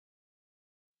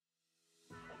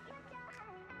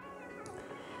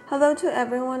Hello to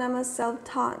everyone, I'm a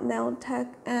self-taught nail tech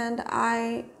and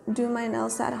I do my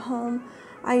nails at home.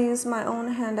 I use my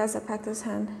own hand as a practice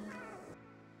hand.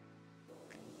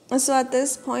 So at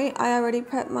this point, I already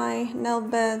prepped my nail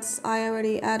beds, I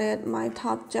already added my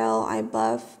top gel, I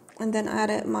buff, and then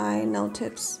added my nail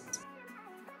tips.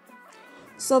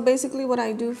 So basically what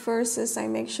I do first is I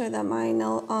make sure that my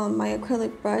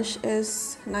acrylic brush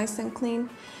is nice and clean.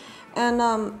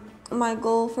 And my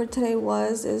goal for today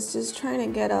is just trying to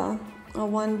get a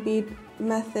one bead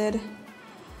method.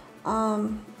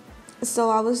 So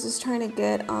I was just trying to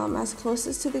get as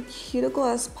closest to the cuticle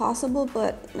as possible,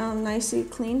 but nicely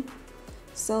clean.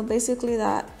 So basically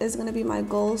that is going to be my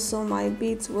goal. So my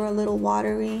beads were a little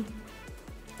watery,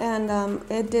 and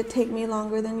it did take me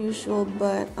longer than usual,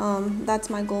 but that's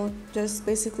my goal, just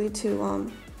basically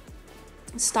to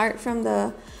start from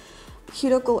the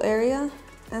cuticle area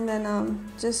and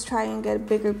then just try and get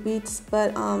bigger beads.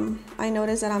 But I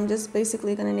noticed that I'm just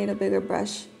basically going to need a bigger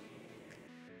brush.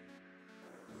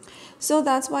 So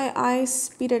that's why I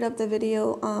speeded up the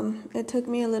video. It took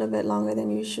me a little bit longer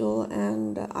than usual,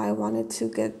 and I wanted to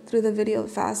get through the video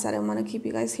fast. I didn't want to keep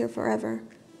you guys here forever.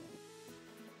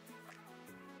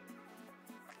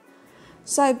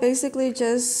 So I basically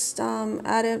just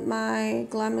added my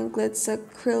Glam & Glitz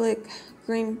acrylic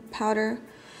green powder.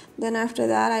 Then after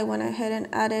that, I went ahead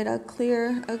and added a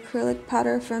clear acrylic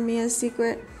powder from Mia's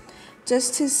Secret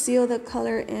just to seal the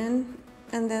color in.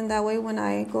 And then that way when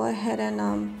I go ahead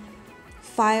and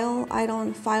file, I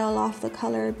don't file off the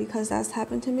color, because that's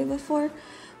happened to me before.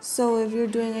 So if you're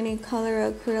doing any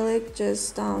color acrylic,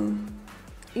 just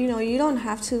you don't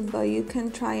have to, but you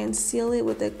can try and seal it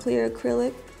with the clear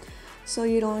acrylic so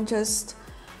you don't just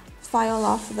file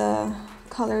off the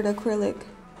colored acrylic.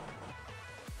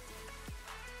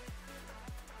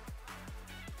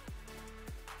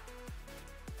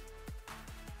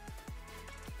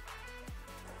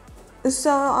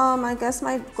 So I guess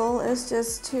my goal is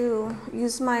just to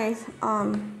use my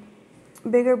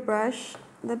bigger brush.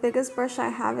 The biggest brush I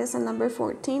have is a number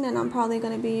 14, and I'm probably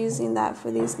going to be using that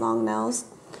for these long nails,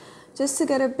 just to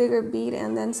get a bigger bead,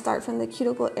 and then start from the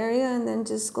cuticle area and then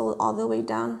just go all the way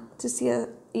down to see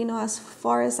as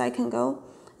far as I can go,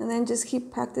 and then just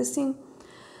keep practicing.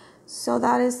 So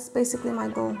that is basically my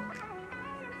goal.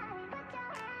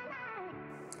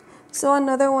 So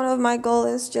another one of my goals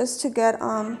is just to get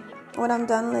when I'm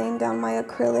done laying down my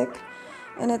acrylic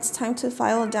and it's time to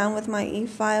file down with my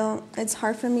e-file, it's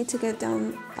hard for me to get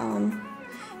down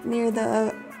near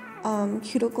the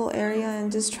cuticle area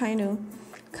and just trying to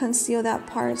conceal that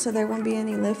part so there won't be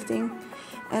any lifting.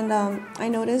 And I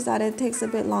noticed that it takes a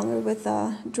bit longer with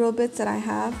the drill bits that I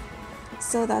have.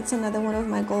 So that's another one of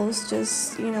my goals,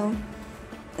 just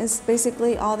it's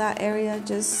basically all that area,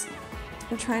 just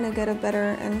trying to get a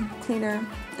better and cleaner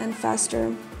and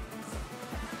faster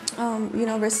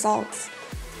results,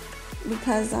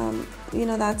 because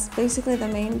that's basically the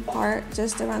main part,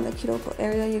 just around the cuticle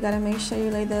area. You got to make sure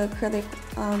you lay the acrylic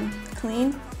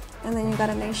clean, and then you got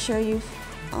to make sure you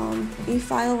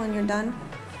e-file when you're done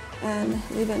and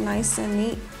leave it nice and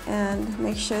neat, and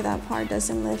make sure that part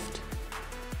doesn't lift.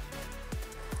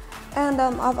 And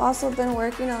I've also been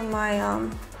working on my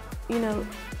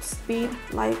speed,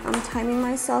 like I'm timing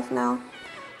myself now.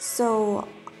 So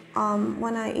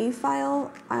when I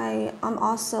e-file, I'm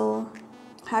also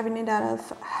having it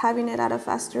at a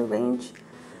faster range.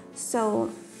 So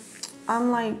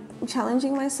I'm like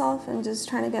challenging myself and just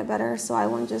trying to get better, so I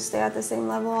won't just stay at the same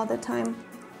level all the time.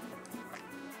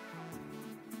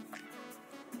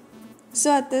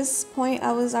 So at this point,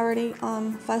 I was already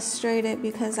frustrated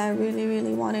because I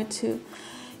really wanted to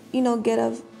get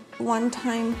a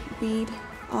one-time bead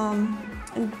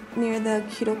near the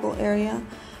cuticle area,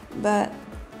 but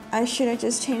I should have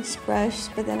just changed brush.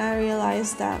 But then I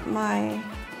realized that my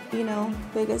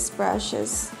biggest brush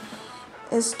is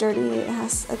dirty. It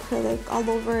has acrylic all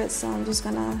over it, so I'm just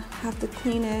gonna have to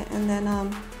clean it, and then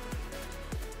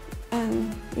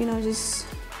just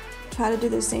try to do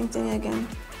the same thing again.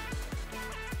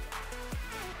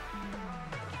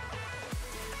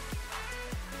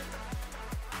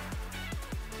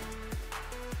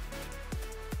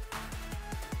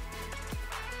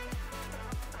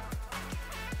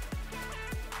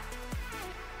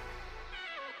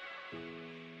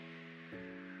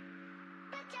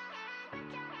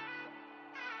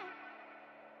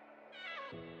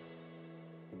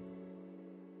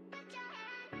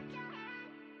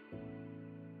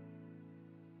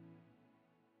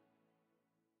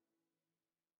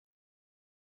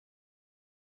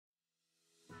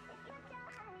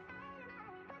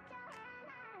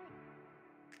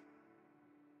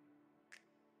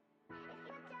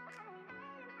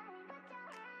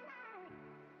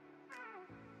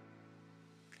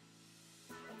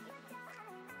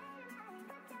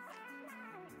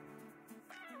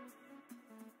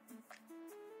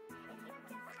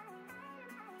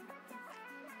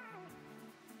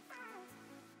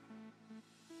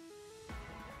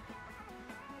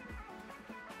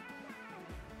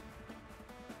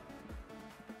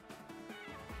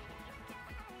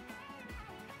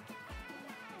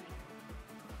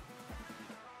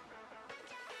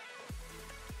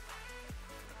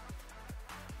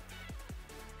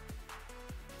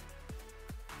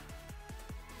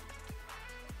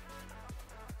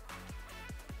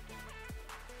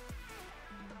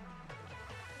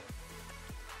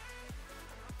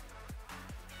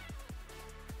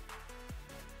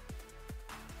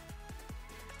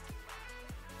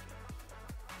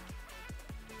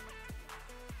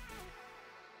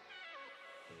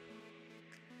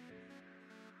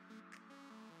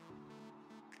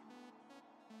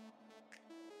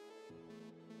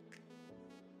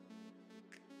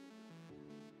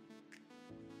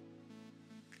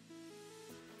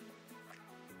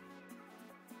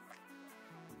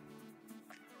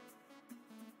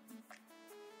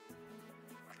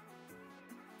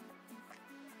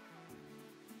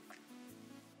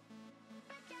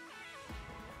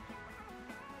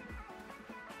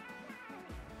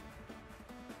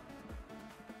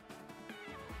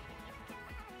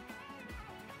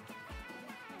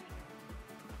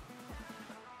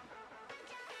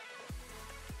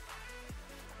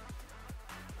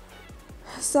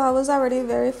 So I was already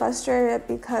very frustrated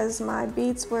because my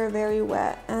beads were very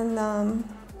wet, and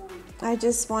I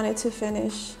just wanted to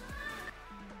finish.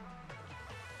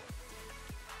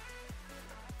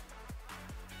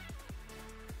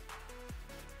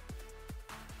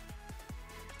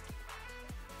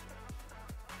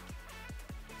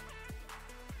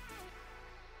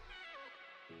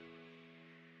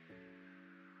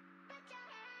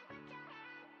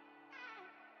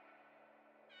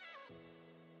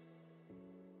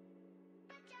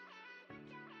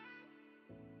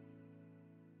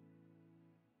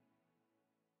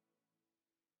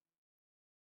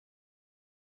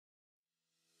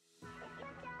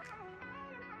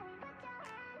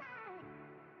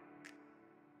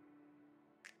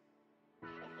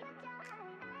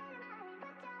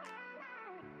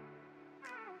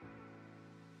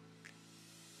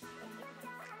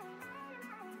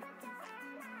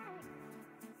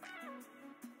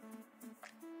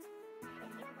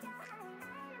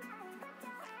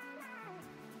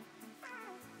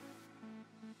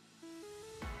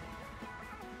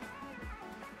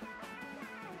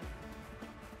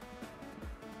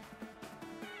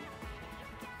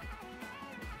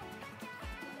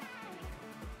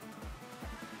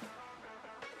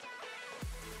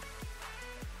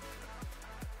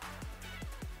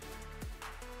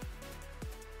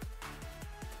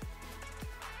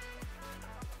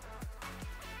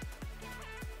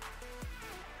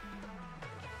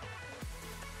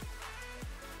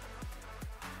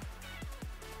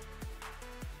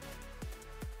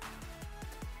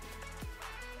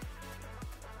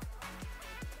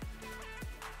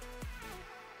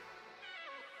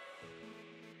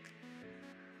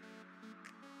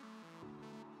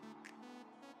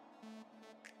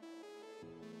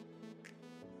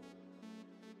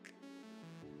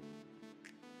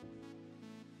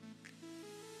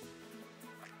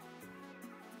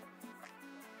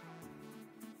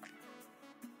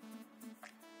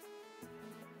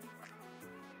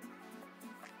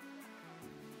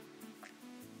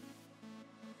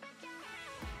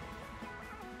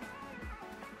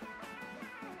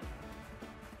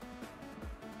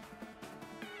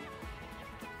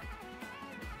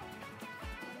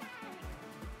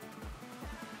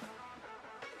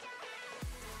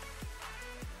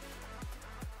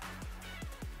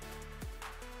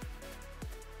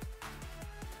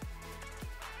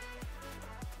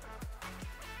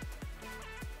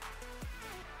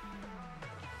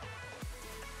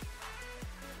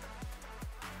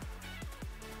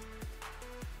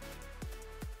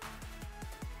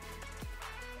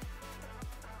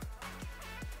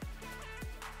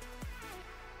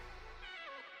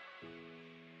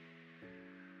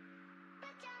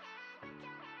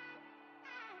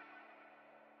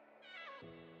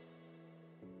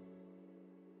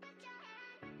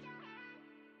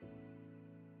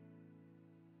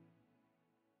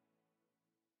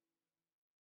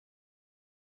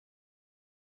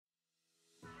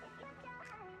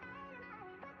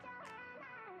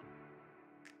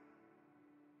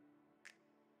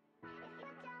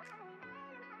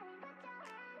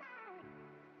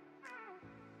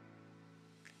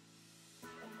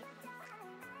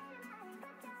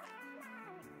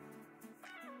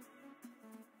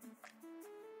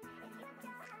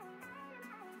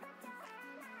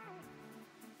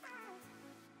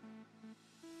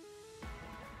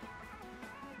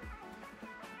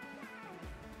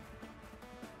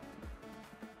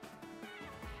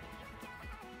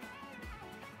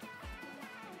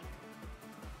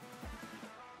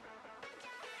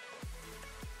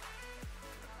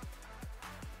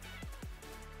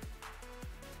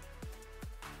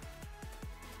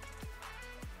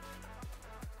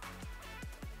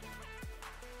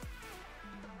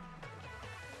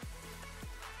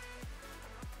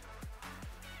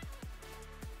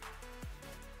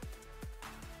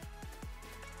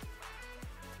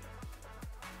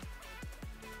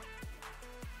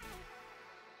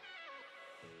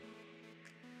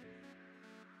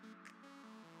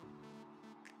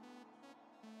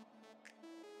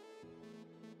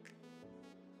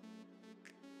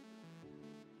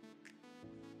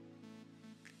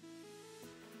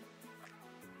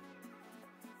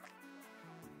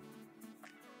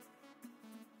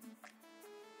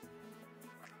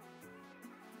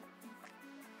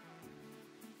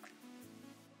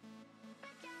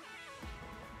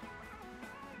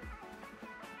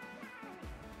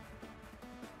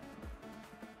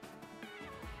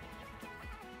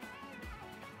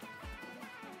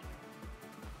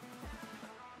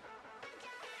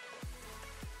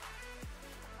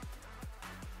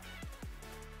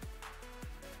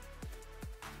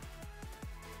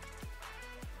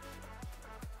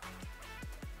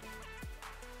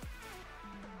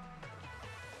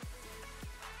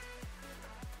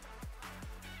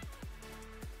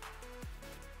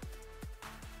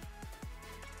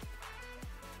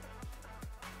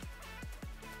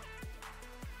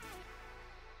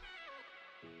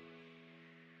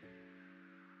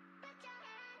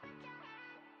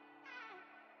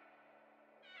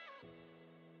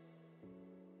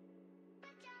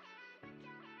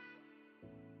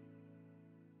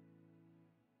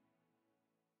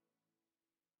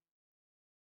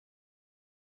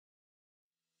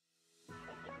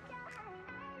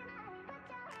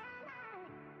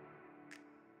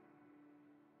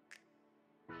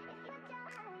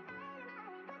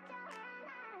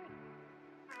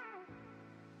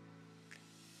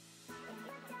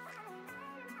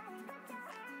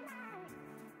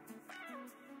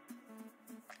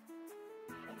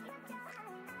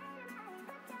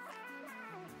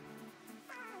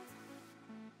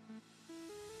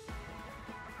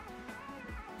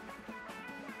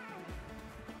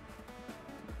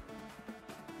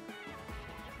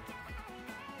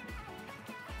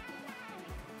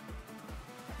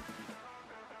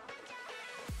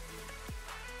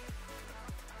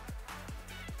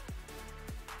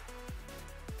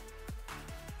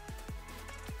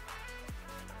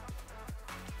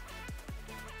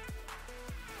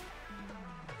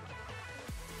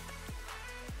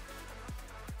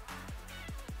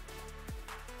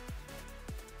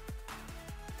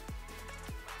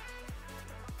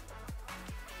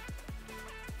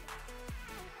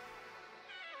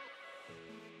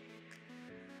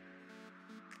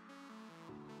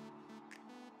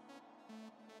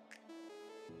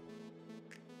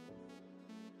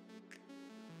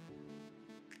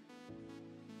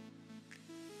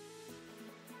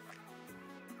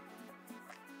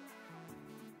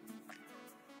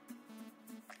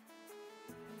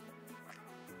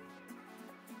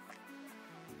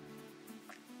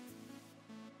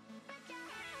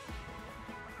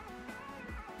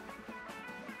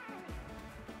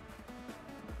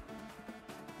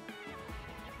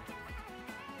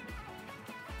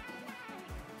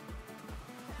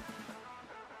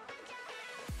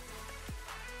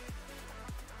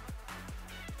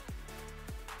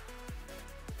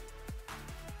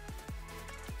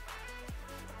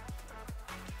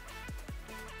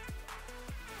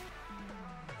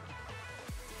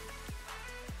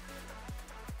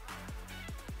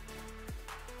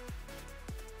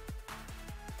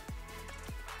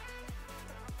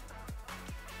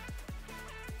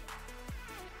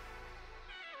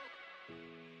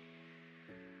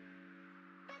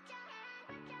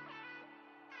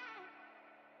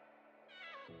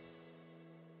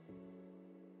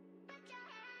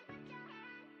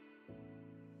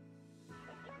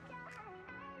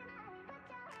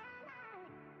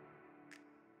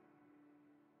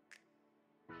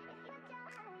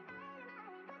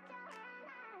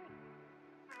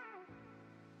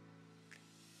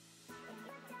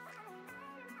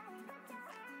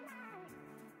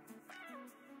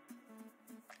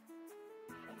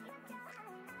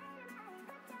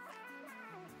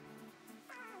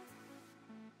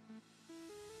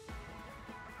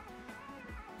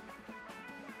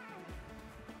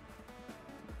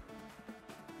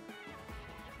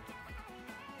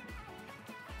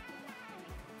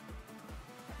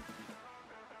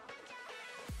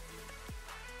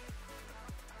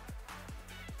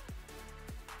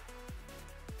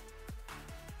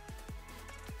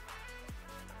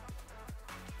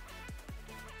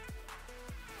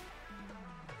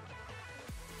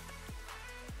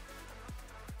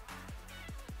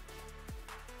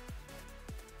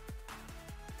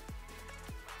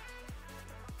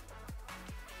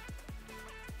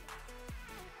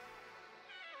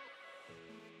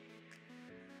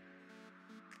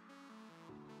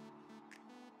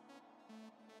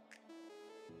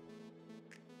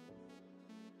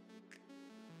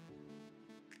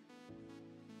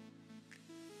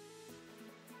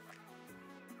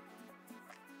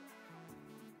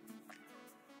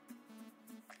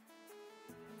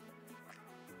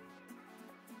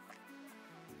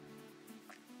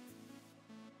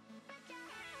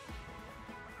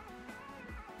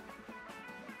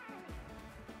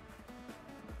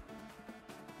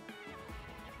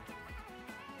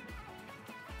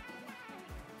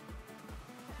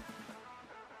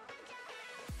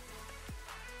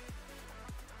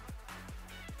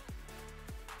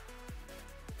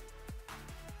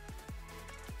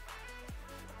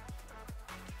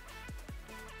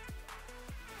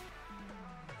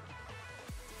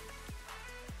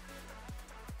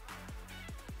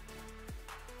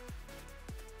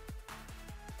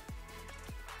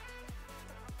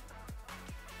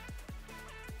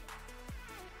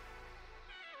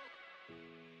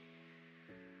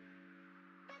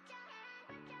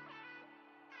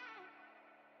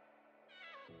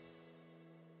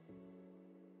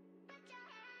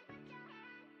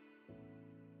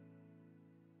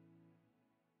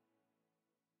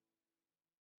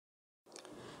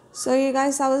 So you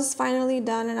guys, I was finally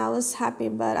done and I was happy,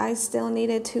 but I still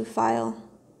needed to file.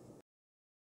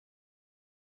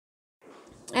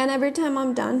 And every time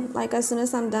I'm done, like as soon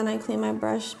as I'm done, I clean my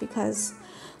brush because,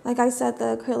 like I said,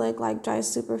 the acrylic like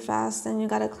dries super fast and you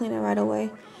gotta clean it right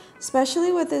away.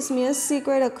 Especially with this Mia's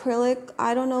Secret acrylic,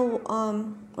 I don't know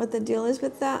what the deal is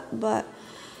with that, but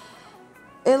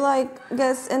it like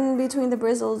gets in between the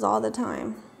bristles all the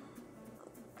time.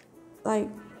 Like,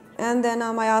 and then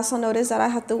I also noticed that I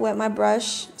have to wet my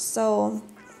brush so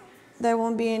there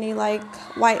won't be any like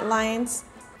white lines.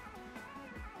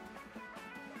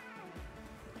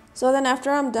 So then after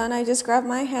I'm done, I just grab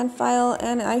my hand file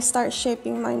and I start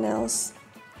shaping my nails.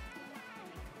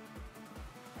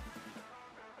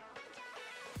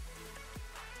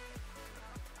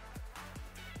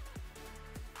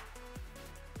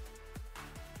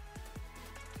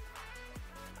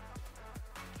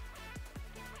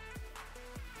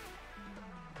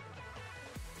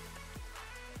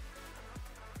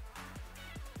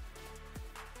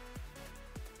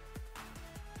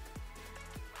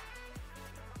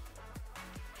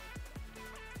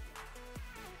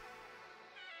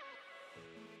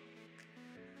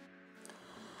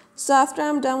 So after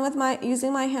I'm done with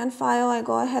using my hand file, I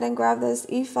go ahead and grab this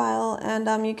e-file,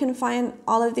 and you can find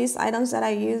all of these items that I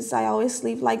use. I always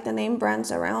leave like the name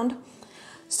brands around,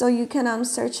 so you can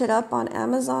search it up on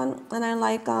Amazon. And I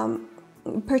like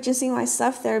purchasing my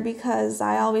stuff there because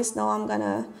I always know I'm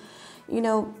gonna,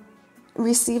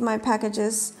 receive my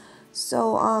packages.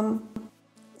 So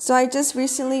I just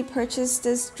recently purchased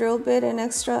this drill bit,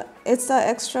 it's an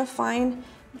extra fine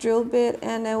drill bit,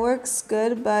 and it works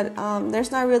good, but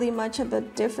there's not really much of a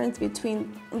difference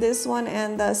between this one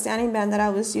and the sanding band that I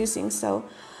was using. So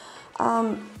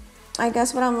I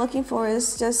guess what I'm looking for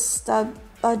is just a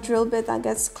drill bit that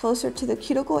gets closer to the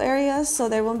cuticle area so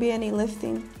there won't be any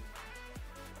lifting.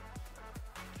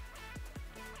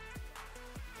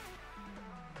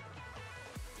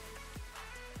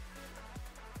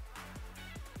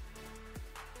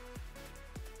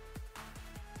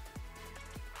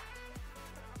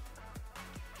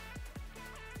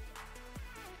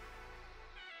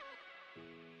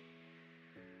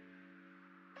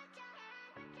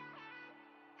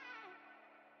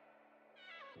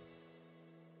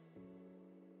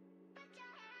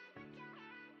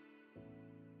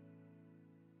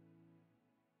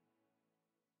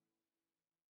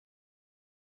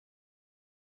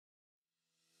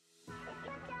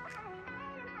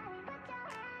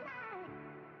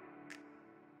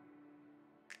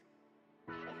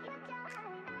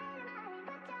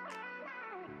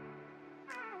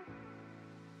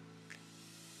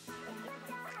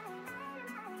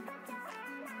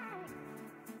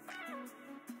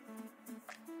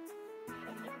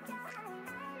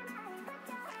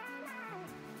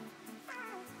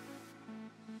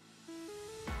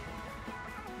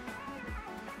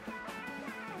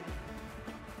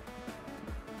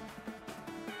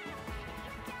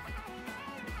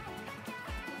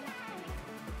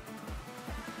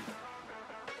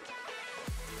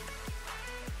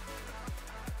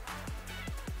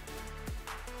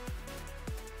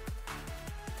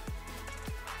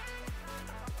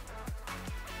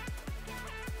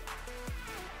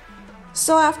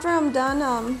 So after I'm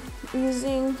done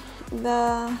using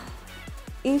the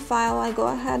e-file, I go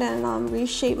ahead and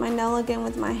reshape my nail again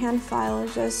with my hand file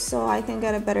just so I can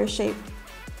get a better shape.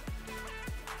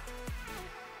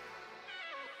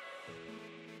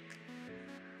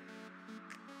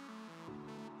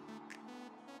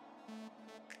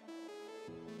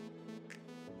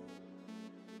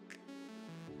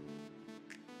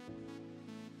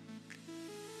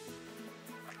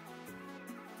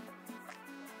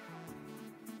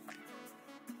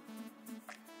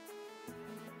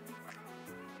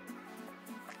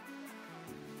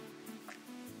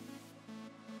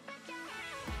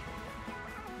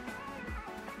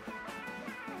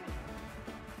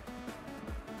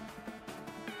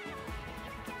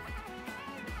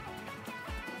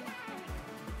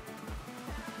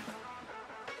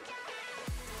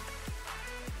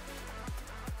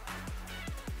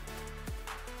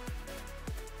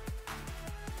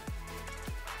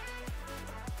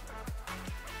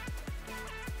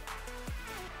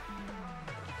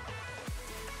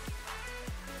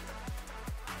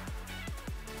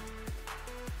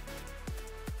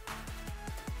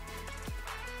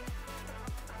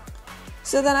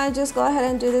 So then I just go ahead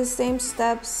and do the same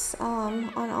steps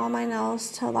on all my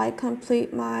nails till I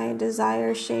complete my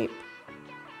desired shape.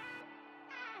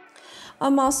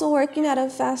 I'm also working at a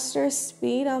faster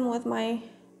speed with my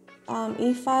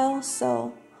e-file,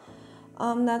 so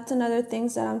that's another thing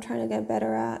that I'm trying to get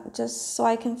better at, just so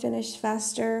I can finish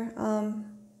faster.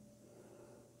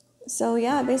 So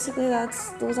yeah, basically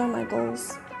those are my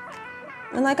goals.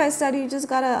 And like I said, you just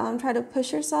gotta try to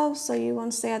push yourself so you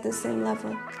won't stay at the same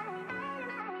level.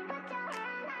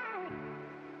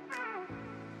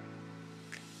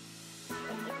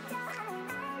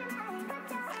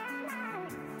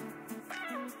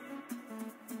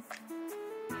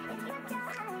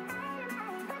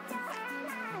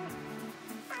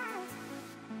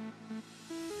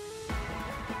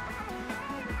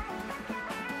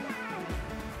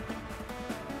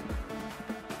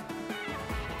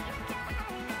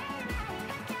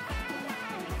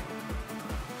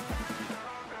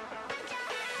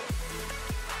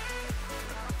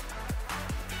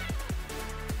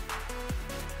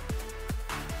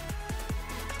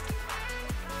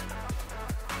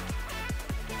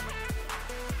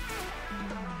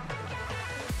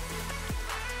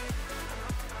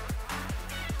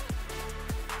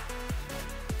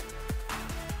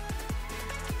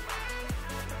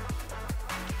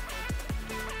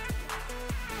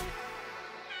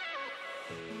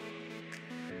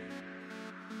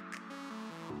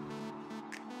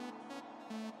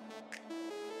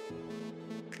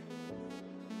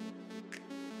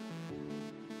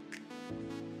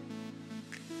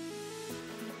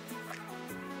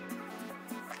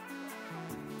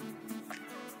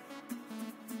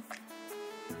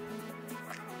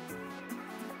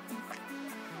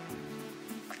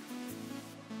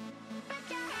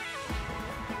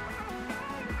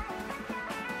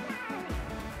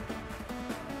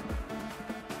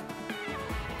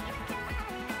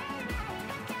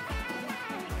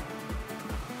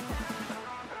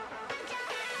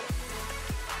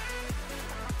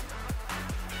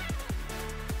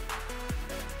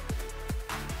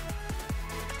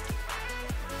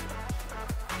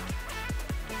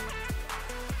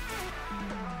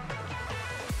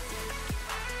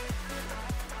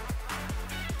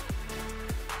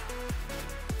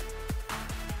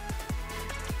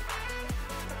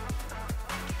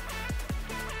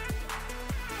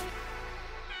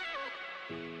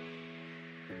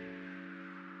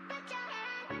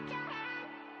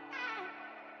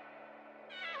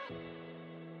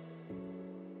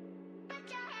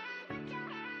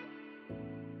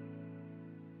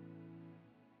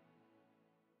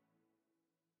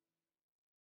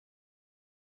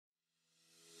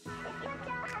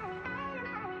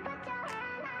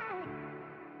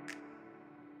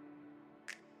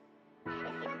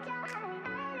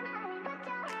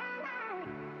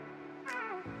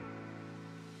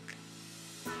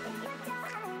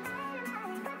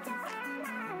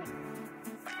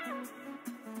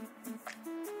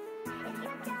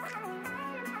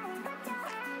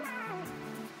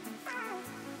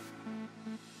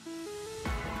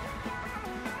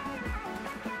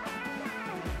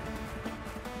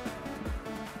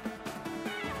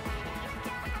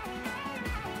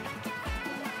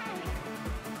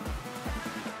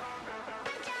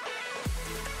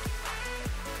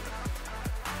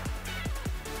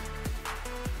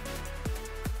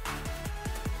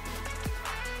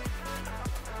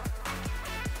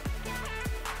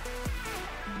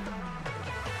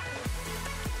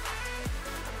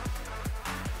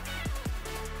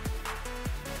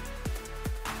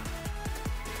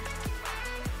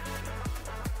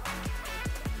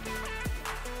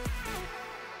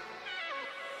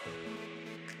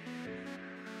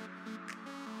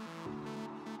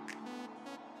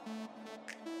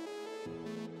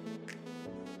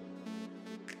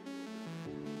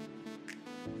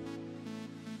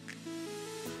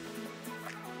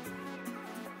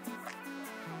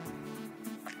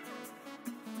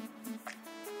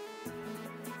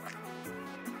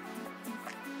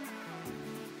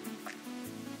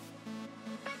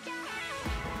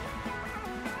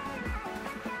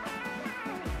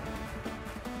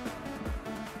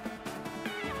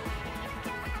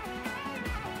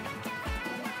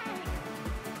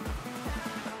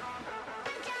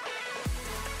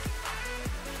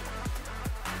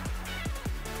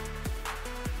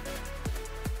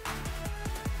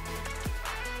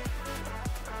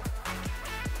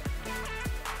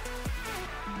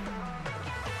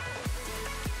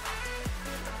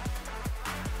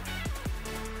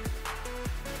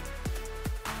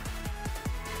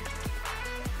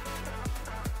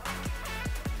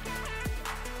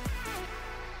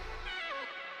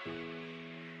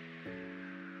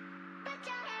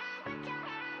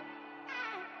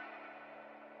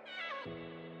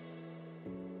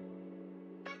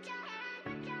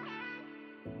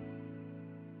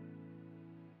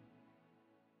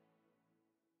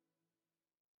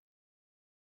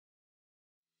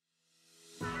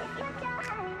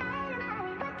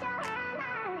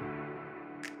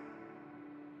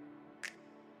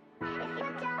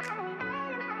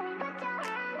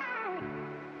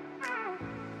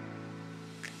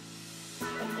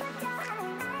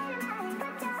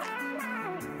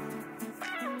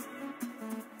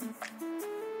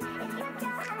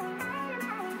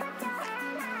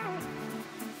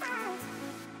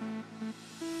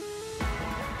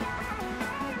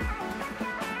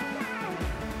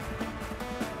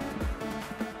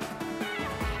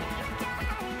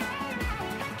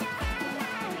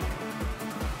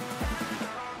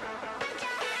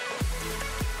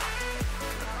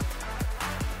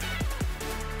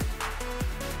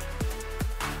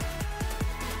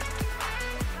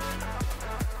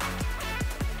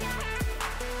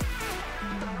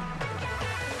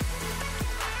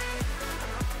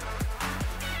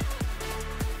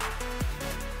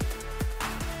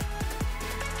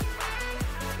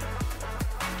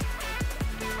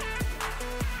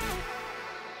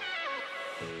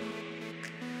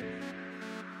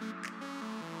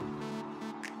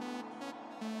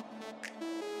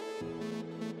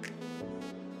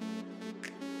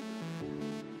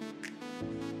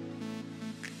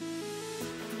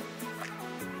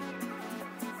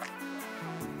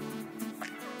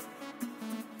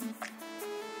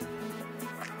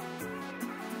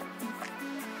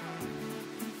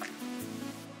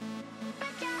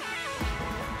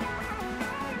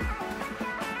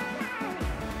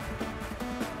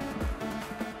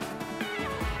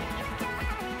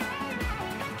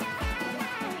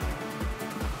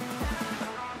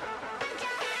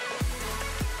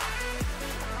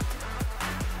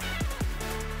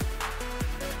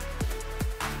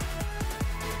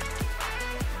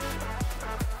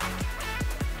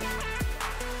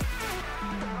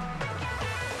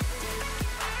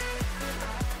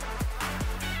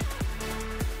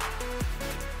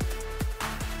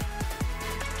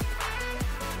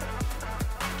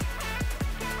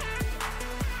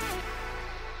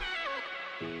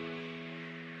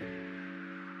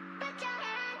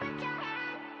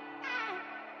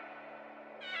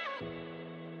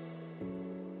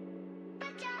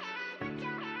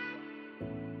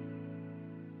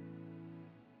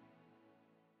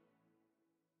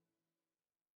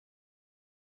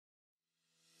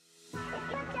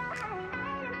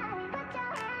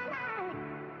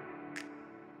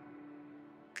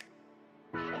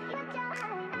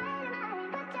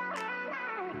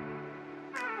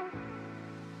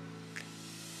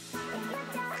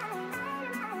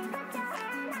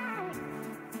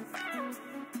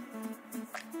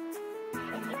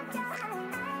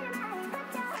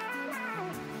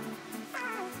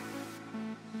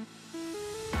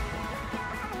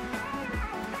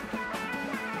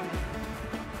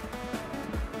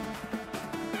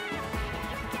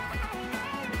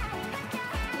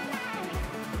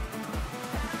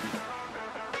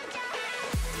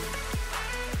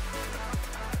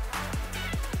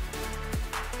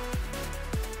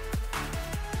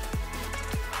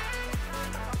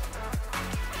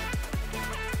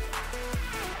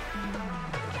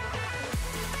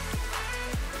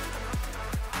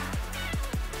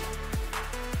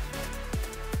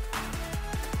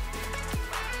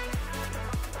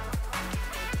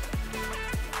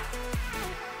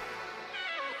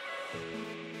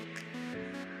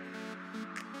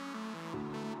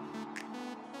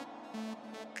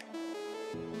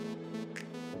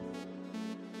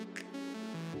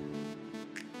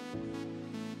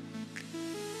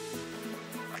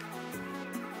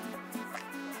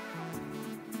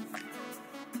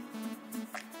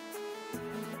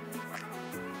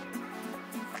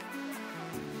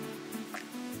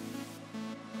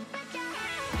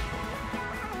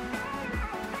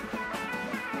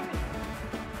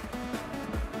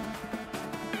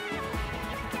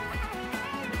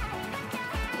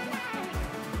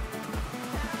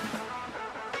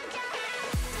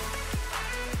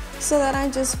 so that I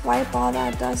just wipe all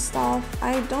that dust off.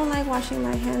 I don't like washing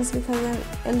my hands because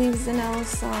it leaves the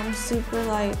nails super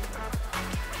like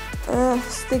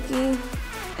sticky.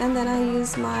 And then I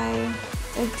use my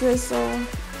drizzle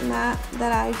mat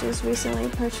that I just recently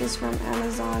purchased from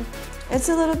Amazon. It's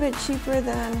a little bit cheaper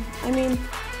than,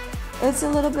 it's a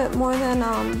little bit more than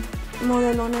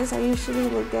Modelones. I usually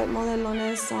would get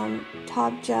Modelones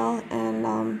top gel and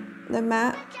the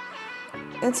mat.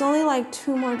 It's only like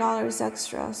 $2 more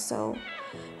extra. So,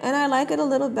 and I like it a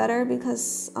little better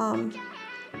because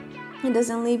it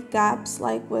doesn't leave gaps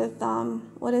like with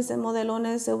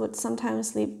Modelones. It would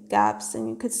sometimes leave gaps and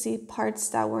you could see parts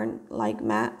that weren't like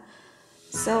matte.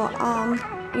 So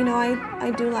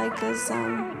I do like this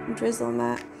drizzle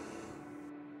mat.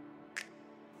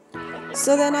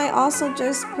 So then I also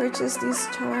just purchased these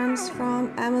charms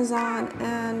from Amazon,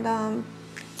 and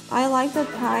I like the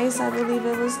price. I believe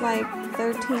it was like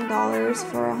 $13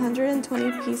 for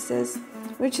 120 pieces,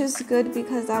 which is good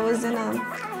because I wasn't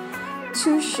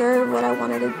too sure what I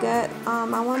wanted to get.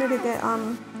 I wanted to get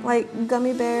like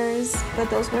gummy bears, but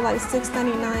those were like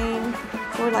 $6.99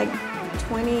 for like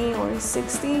 20 or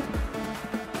 60.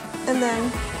 And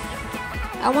then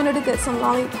I wanted to get some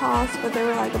lollipops, but they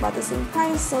were like about the same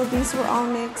price, so these were all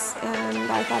mixed,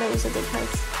 and I thought it was a good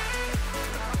price.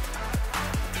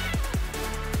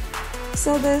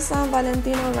 So this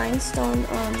Valentino rhinestone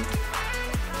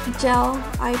gel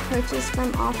I purchased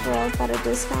from OfferUp at a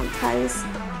discount price.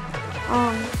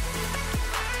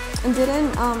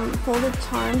 Didn't hold the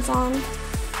charms on.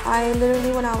 I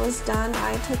literally, when I was done,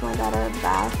 I took my daughter a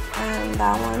bath, and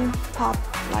that one popped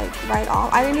like right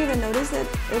off. I didn't even notice it.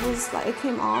 It was like it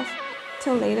came off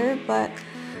till later, but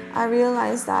I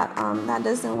realized that that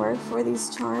doesn't work for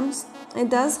these charms. It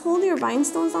does hold your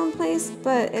rhinestones on place,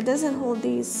 but it doesn't hold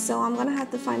these. So I'm gonna have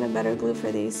to find a better glue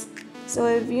for these. So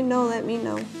if you know, let me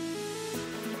know.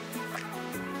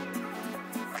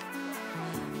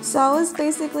 So I was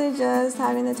basically just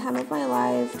having the time of my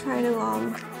life, trying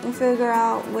to figure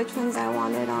out which ones I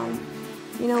wanted on,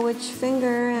 which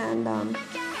finger, and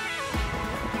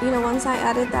once I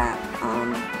added that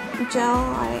gel,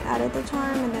 I added the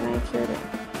charm, and then I cured it.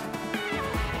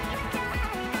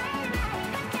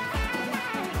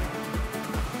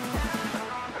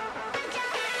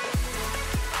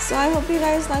 So I hope you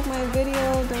guys like my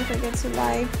video. Don't forget to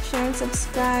like, share, and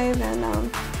subscribe,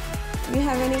 and if you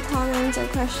have any comments or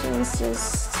questions,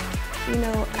 just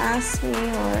ask me,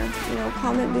 or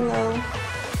comment below.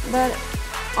 But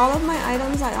all of my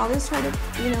items, I always try to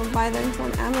buy them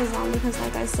from Amazon, because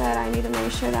like I said, I need to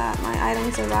make sure that my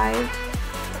items arrive,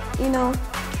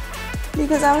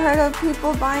 because I've heard of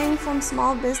people buying from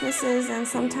small businesses, and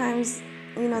sometimes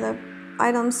the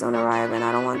items don't arrive, and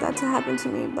I don't want that to happen to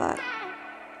me. But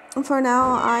for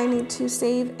now, I need to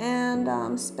save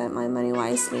and spend my money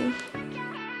wisely.